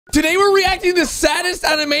Today we're reacting to the saddest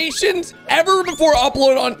animations ever before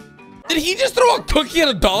upload on... Did he just throw a cookie at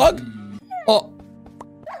a dog? Oh.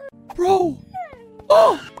 Bro.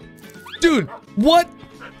 Oh. Dude, what?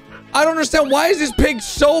 I don't understand. Why is this pig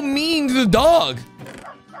so mean to the dog?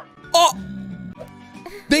 Oh.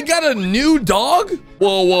 They got a new dog?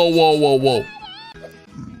 Whoa, whoa, whoa, whoa, whoa.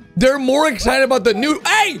 They're more excited about the new...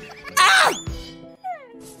 Hey! Ah!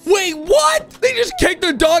 Wait, what? They just kicked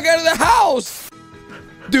their dog out of the house.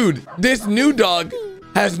 Dude, this new dog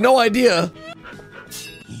has no idea.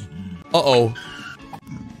 Uh-oh.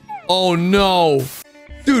 Oh, no.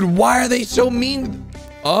 Dude, why are they so mean?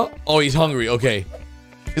 Oh, he's hungry. Okay.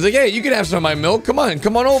 He's like, hey, you can have some of my milk. Come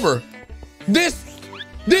on over.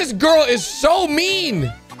 This girl is so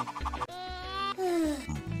mean.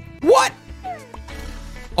 What?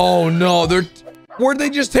 Oh, no. Where'd they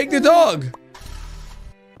just take the dog?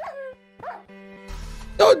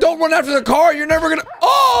 No, don't run after the car. You're never gonna...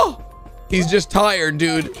 Oh! He's just tired,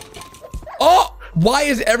 dude. Oh! Why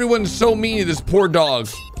is everyone so mean to this poor dog?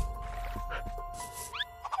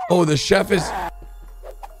 Oh, the chef is...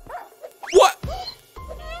 What?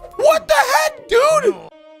 What the heck, dude?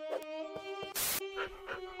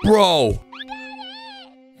 Bro.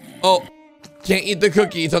 Oh. Can't eat the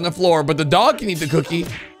cookie. It's on the floor, but the dog can eat the cookie.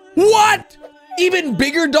 What? Even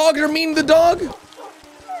bigger dogs are mean to the dog?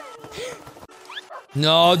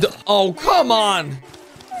 No, oh, come on.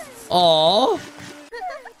 Aw.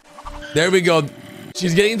 There we go.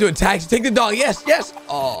 She's getting into a taxi. Take the dog. Yes, yes.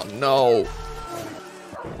 Oh, no.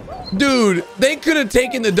 Dude, they could have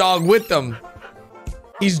taken the dog with them.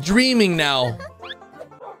 He's dreaming now.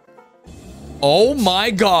 Oh,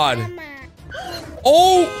 my God.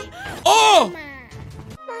 Oh. Oh.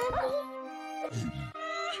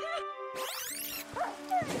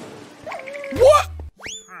 What?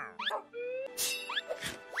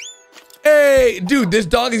 Hey, dude, this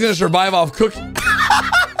dog is gonna survive off cookie.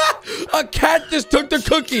 A cat just took the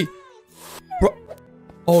cookie. Bro.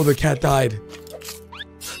 Oh, the cat died.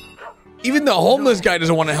 Even the homeless guy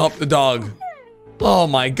doesn't want to help the dog. Oh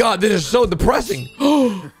my God, this is so depressing.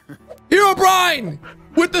 Hero Brian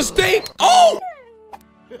with the steak. Oh,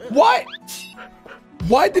 what?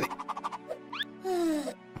 Why did he...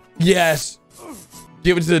 Yes.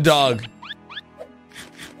 Give it to the dog.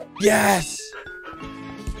 Yes.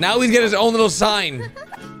 Now he's got his own little sign.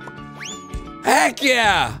 Heck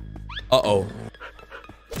yeah. Uh-oh.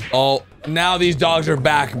 Oh, now these dogs are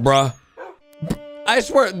back, bruh. I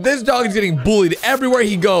swear, this dog is getting bullied everywhere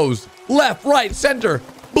he goes. Left, right, center.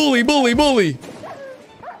 Bully, bully, bully.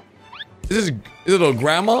 Is this little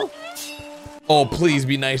grandma? Oh, please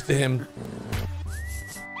be nice to him.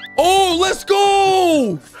 Oh, let's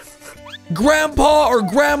go. Grandpa or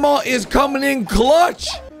grandma is coming in clutch.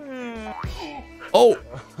 Oh,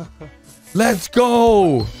 let's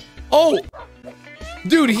go. Oh,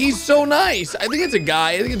 dude, he's so nice. I think it's a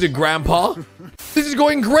guy. I think it's a grandpa. This is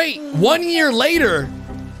going great. 1 year later.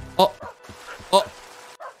 Oh,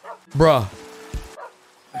 bruh.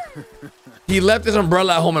 He left his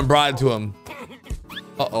umbrella at home and brought it to him.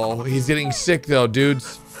 Uh-oh, he's getting sick though,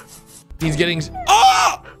 dudes. He's getting...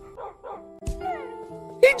 Oh!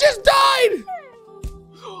 He just died.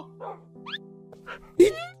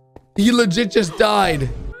 He legit just died.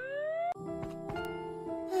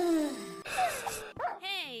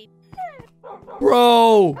 Hey.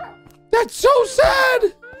 Bro, that's so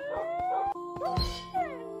sad.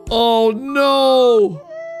 Oh no.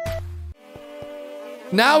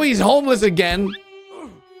 Now he's homeless again.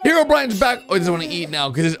 Hero Brian's back. Oh, he doesn't want to eat now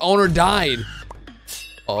because his owner died.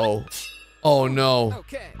 Oh. Oh no.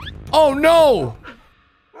 Okay. Oh no.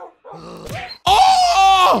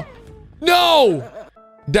 Oh no.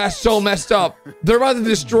 That's so messed up. They're about to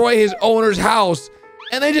destroy his owner's house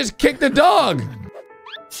and they just kicked the dog.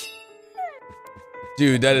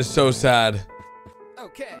 Dude, that is so sad.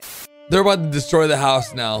 Okay. They're about to destroy the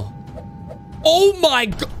house now. Oh my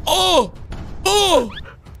God. Oh. Oh.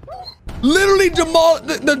 Literally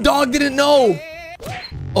demolished. The dog didn't know.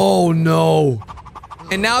 Oh no.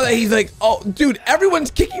 And now that he's like, oh, dude,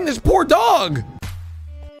 everyone's kicking this poor dog.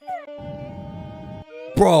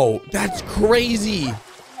 Bro, that's crazy.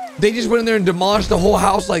 They just went in there and demolished the whole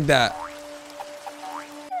house like that.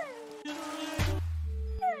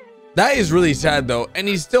 That is really sad though. And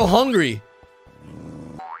he's still hungry.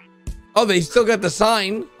 Oh, they still got the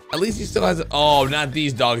sign. At least he still has it. Oh, not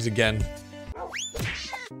these dogs again.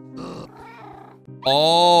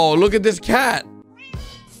 Oh, look at this cat.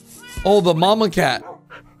 Oh, the mama cat.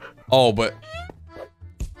 Oh, but...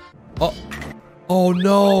 Oh, oh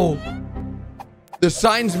no. The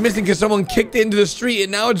sign's missing because someone kicked it into the street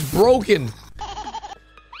and now it's broken.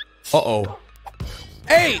 Uh-oh.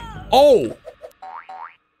 Hey! Oh!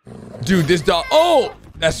 Dude, this dog. Oh!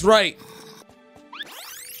 That's right.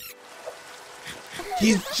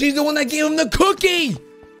 She's the one that gave him the cookie!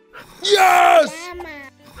 Yes!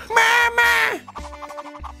 Mama!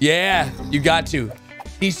 Yeah, you got to.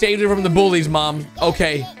 He saved her from the bullies, Mom.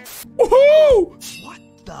 Okay. Woohoo! What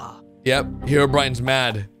the? Yep, Herobrine's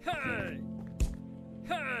mad.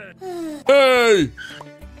 Hey!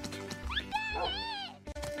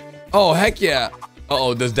 Oh, heck yeah.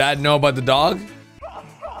 Uh-oh, does Dad know about the dog?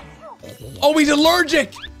 Oh, he's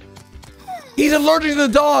allergic! He's allergic to the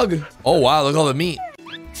dog! Oh, wow, look at all the meat.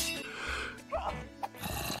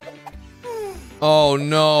 Oh,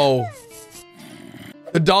 no.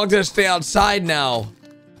 The dog's gonna stay outside now.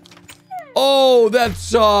 Oh, that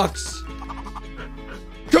sucks.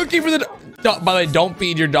 Cookie for the dog. By the way, don't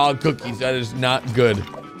feed your dog cookies. That is not good.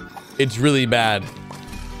 It's really bad.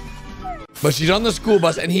 But she's on the school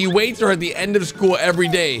bus and he waits for her at the end of school every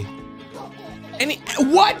day. And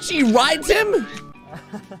what? She rides him?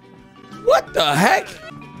 What the heck?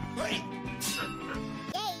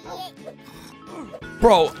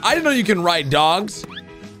 Bro, I didn't know you can ride dogs.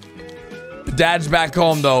 Dad's back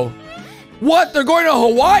home though. What? They're going to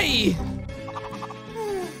Hawaii?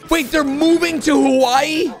 Wait, they're moving to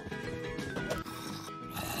Hawaii?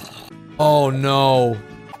 Oh no.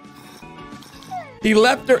 He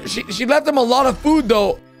left her. She left him a lot of food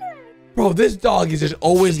though. Bro, this dog is just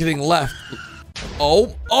always getting left.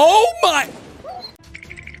 Oh my.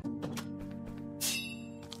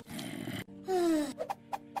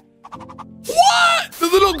 What? The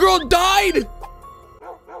little girl died?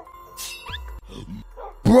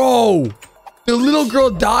 Bro, the little girl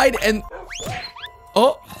died and...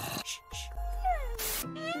 Oh.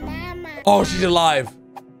 Oh, she's alive.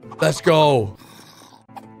 Let's go.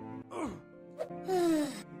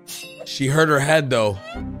 She hurt her head though.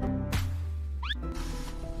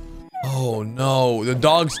 Oh no, the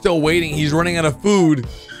dog's still waiting. He's running out of food.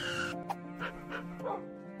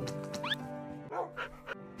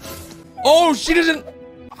 Oh, she doesn't...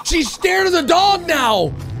 She's scared of the dog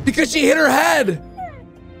now because she hit her head.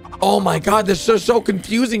 Oh my God, this is so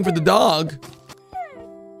confusing for the dog.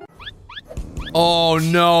 Oh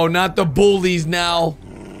no, not the bullies now.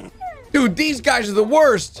 Dude, these guys are the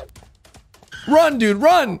worst. Run, dude,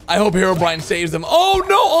 run. I hope Herobrine saves them. Oh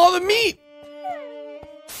no, all the meat.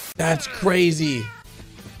 That's crazy.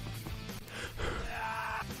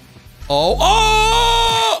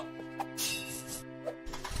 Oh.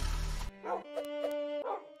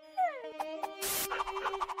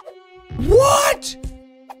 What?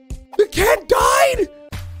 The cat died?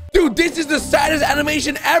 Dude, this is the saddest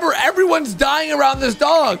animation ever. Everyone's dying around this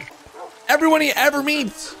dog. Everyone he ever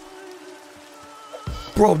meets.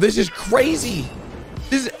 Bro, this is crazy.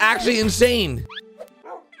 This is actually insane.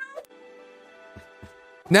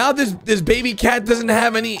 Now this baby cat doesn't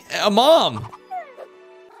have a mom.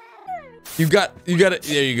 You got it.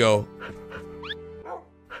 There you go.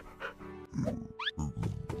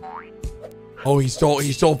 Oh, he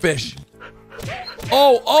stole fish.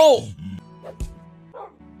 Oh.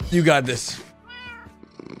 You got this.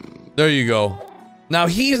 There you go. Now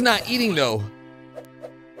he's not eating though.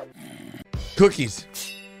 Cookies.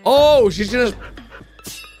 Oh, she's gonna...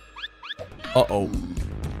 Uh-oh.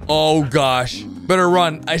 Oh gosh. Better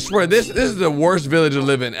run. I swear, this is the worst village to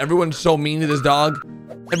live in. Everyone's so mean to this dog.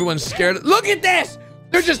 Everyone's scared. Look at this!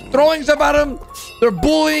 They're just throwing stuff at him. They're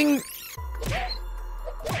bullying.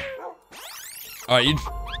 Alright,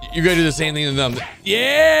 you gotta do the same thing to them.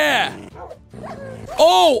 Yeah!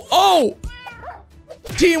 Oh!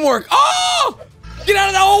 Teamwork. Oh! Get out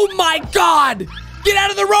of the... Oh my God! Get out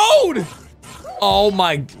of the road!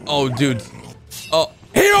 Oh, dude. Oh,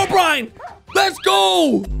 Herobrine! Let's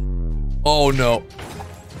go! Oh no.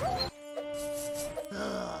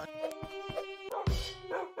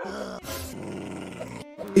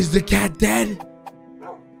 Is the cat dead?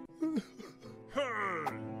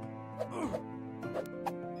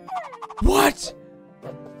 What?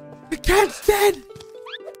 The cat's dead?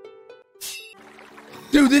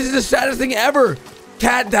 Dude, this is the saddest thing ever.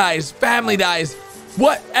 Cat dies, family dies.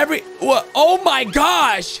 What? Oh my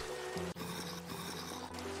gosh!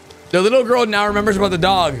 The little girl now remembers about the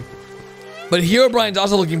dog. But Herobrine's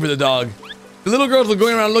also looking for the dog. The little girl's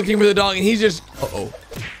going around looking for the dog and he's just... Uh-oh.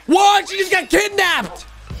 What? She just got kidnapped!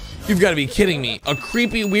 You've got to be kidding me. A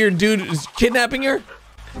creepy, weird dude is kidnapping her?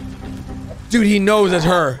 Dude, he knows it's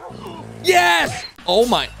her. Yes! Oh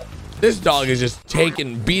my... This dog is just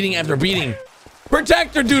taking beating after beating.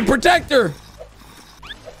 Protect her, dude! Protect her!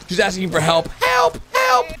 She's asking for help. Help!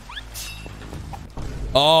 Help!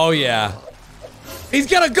 Oh, yeah. He's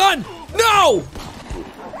got a gun! No!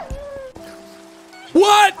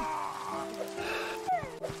 What?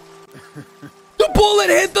 The bullet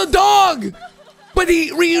hit the dog, but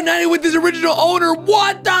he reunited with his original owner.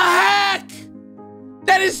 What the heck?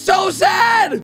 That is so sad.